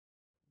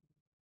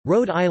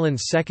Rhode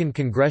Island's 2nd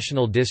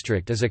Congressional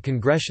District is a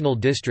congressional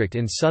district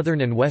in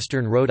southern and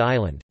western Rhode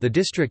Island. The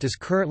district is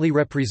currently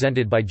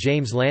represented by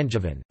James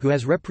Langevin, who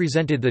has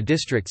represented the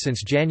district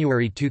since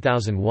January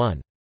 2001.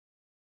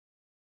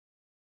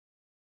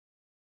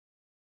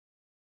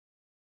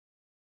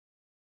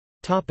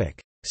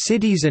 Topic: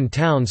 Cities and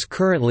towns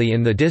currently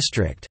in the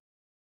district.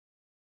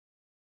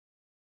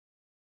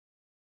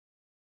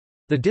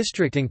 The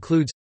district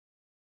includes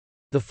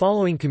the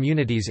following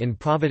communities in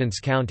Providence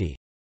County: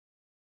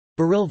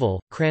 Burrillville,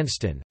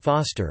 Cranston,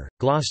 Foster,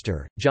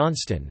 Gloucester,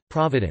 Johnston,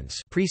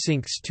 Providence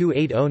precincts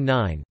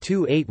 2809,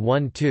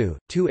 2812,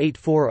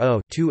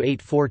 2840,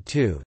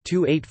 2842,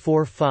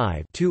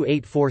 2845,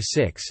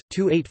 2846,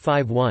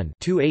 2851,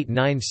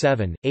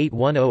 2897,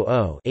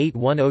 8100,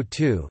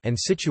 8102 and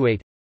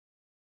Scituate.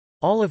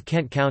 All of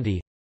Kent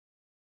County.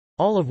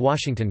 All of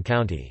Washington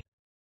County.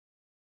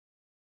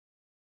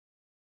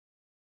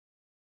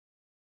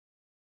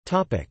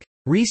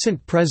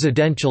 Recent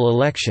presidential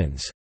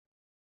elections.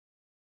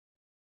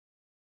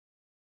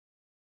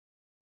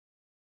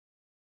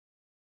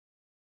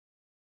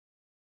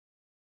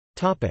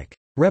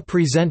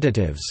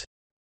 Representatives.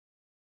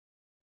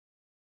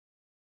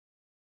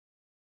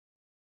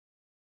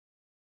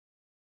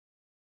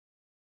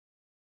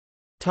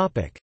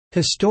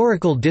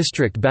 Historical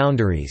district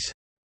boundaries.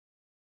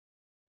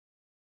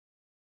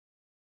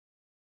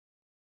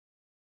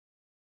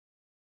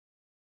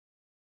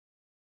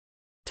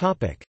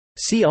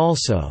 See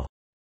also: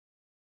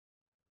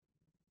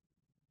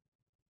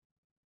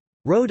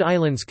 Rhode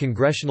Island's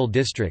congressional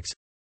districts,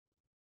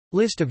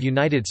 List of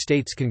United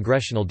States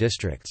congressional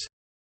districts.